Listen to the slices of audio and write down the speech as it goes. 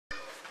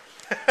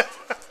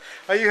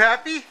Are you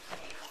happy?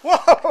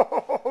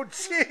 Whoa,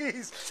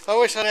 jeez. I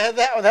wish I had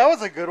that one. That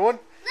was a good one.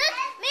 Look,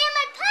 me and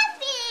my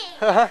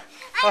puppy.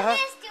 I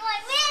missed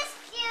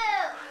you.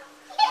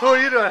 Who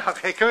are you doing?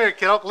 Okay, come here,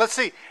 kiddo. Let's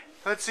see.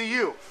 Let's see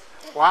you.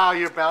 Wow,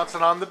 you're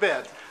bouncing on the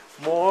bed.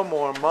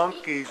 More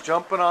monkeys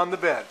jumping on the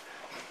bed.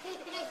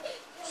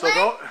 So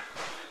don't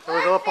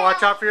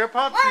watch out for your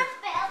puppy.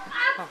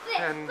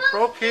 And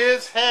broke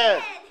his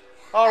head.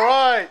 All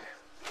right.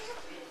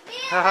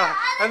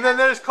 And then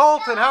there's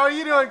Colton. How are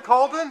you doing,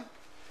 Colton?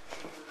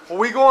 Are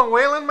we going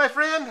whaling, my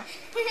friend?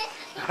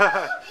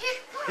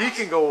 He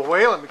can go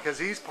whaling because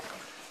he's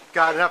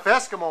got enough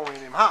Eskimo in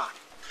him, huh?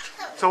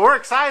 So we're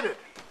excited.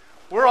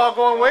 We're all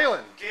going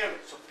whaling.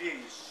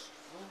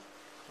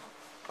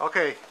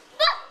 Okay.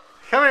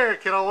 Come here,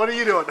 kiddo. What are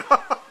you doing?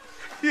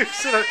 You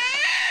sit up.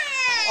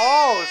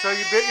 Oh, so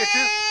you bit your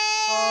tooth?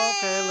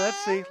 Okay,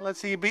 let's see. Let's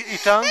see. You beat your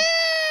tongue?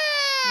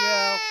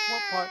 Yeah.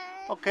 What part?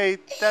 Okay,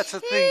 that's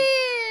a thing.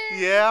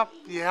 Yeah.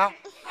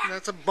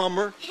 That's a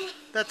bummer.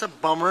 That's a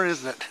bummer,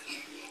 isn't it?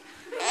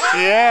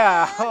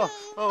 Yeah.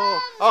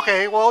 Oh.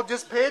 Okay, well,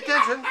 just pay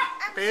attention.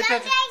 Pay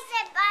attention.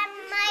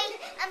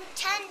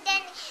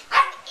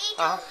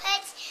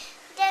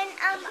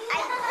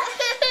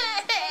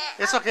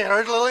 It's okay.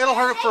 It'll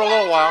hurt for a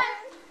little while.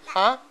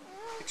 Huh?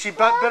 She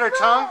bit her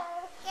tongue?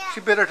 She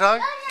bit her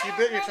tongue? You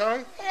bit your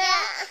tongue?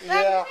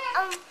 Yeah.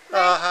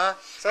 Uh-huh.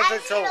 So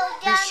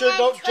be sure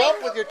don't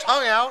jump with your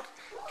tongue out.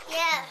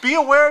 Yeah. Be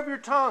aware of your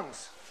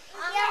tongues.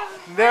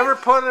 Never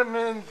put them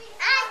in.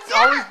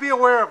 Always be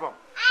aware of them.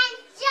 I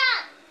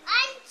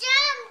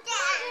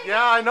jumped.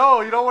 Yeah, I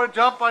know. You don't want to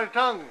jump on your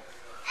tongue.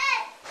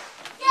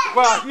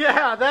 Well,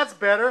 yeah, that's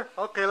better.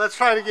 Okay, let's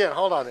try it again.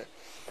 Hold on it.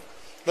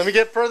 Let me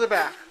get further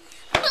back.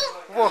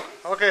 Whoa.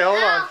 Okay,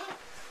 hold on.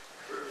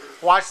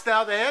 Watch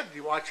now the head.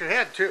 You watch your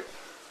head too.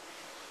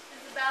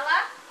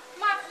 Isabella,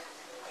 come on.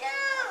 No.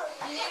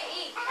 You need to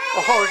eat.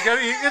 Oh, you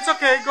gotta eat. It's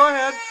okay. Go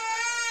ahead.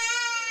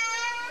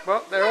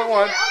 Well, there it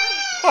went.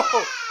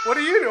 Oh, what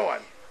are you doing?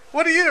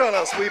 What are you doing,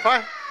 little sweet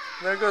pie?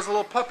 There goes a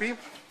little puppy.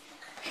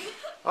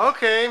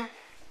 Okay.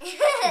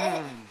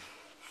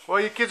 Well,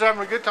 you kids are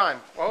having a good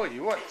time. Oh,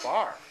 you went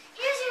far.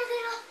 Here's your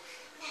little.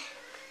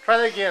 Try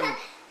that again.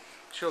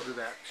 She'll do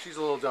that. She's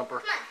a little jumper.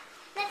 Come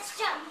on, let's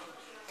jump.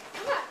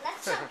 Come on,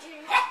 let's jump,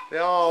 Junior.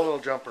 They're all little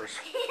jumpers.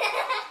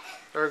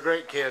 They're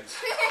great kids.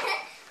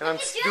 And I'm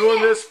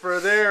doing this for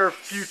their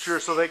future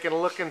so they can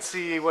look and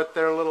see what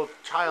their little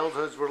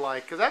childhoods were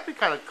like. Because that'd be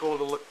kind of cool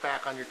to look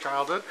back on your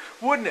childhood,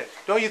 wouldn't it?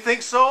 Don't you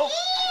think so?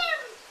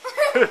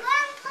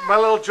 My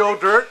little Joe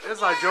Dirt. This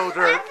is my Joe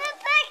Dirt.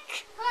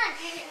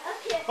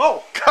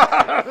 Oh,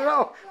 God,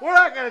 no. We're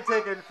not going to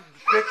take a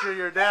picture of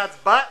your dad's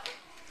butt.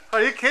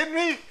 Are you kidding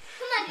me?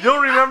 You'll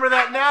remember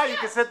that now. You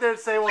can sit there and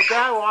say, well,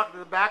 Dad walked in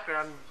the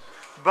background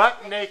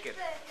butt naked.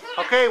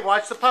 Okay,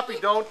 watch the puppy.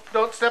 Don't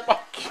step on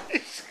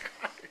keys.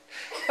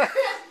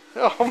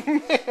 Oh,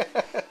 man. He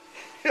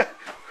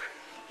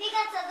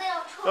got a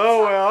little toy.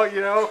 Oh, well,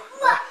 you know,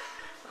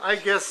 I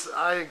guess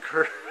I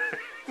encourage.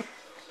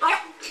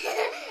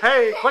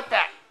 Hey, quit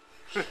that.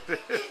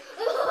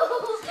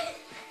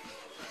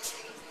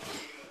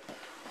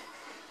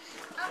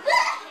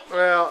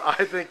 Well,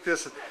 I think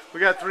we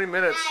got 3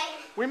 minutes.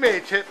 We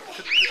made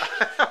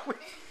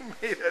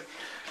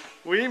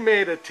we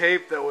made a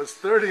tape that was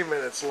 30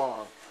 minutes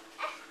long.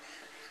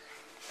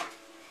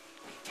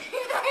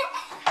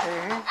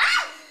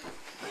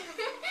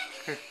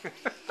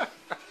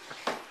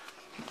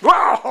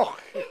 Wow!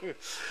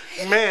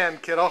 Man,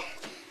 kiddo.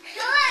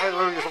 I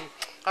love you.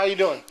 How you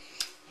doing?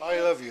 I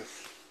love you.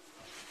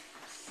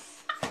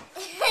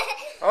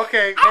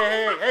 Okay,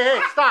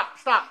 hey, stop.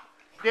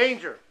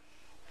 Danger.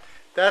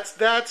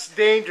 That's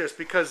dangerous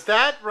because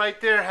that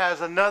right there has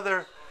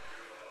another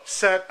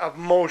set of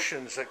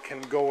motions that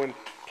can go in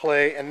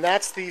play, and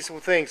that's these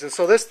things. And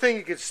so this thing,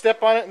 you can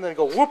step on it and then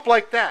go whoop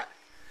like that,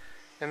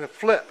 and then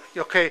flip.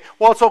 Okay,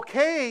 well, it's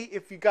okay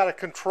if you got a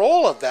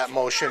control of that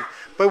motion,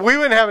 but we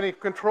wouldn't have any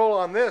control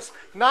on this.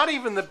 Not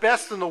even the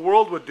best in the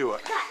world would do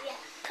it.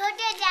 Put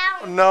it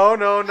down.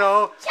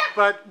 No.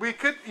 But we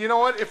could, you know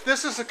what, if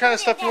this is the kind of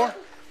stuff you want.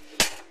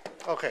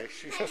 Okay,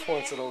 she just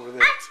wants it over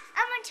there.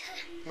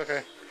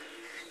 Okay.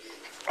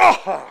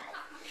 Oh,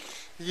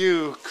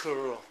 you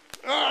girl.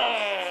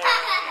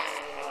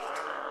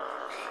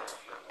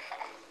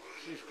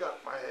 She's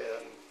got my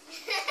head.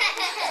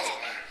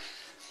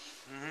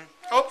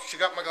 Oh, she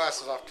got my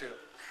glasses off too.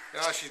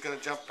 Now she's going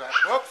to jump back.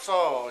 Whoops,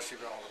 oh, she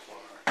fell on the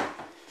floor.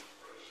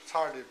 It's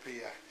hard to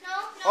be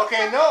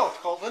Okay, no,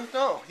 Colton,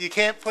 no. You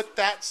can't put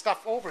that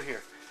stuff over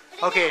here.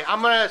 Okay,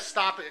 I'm going to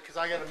stop it because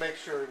I got to make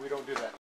sure we don't do that.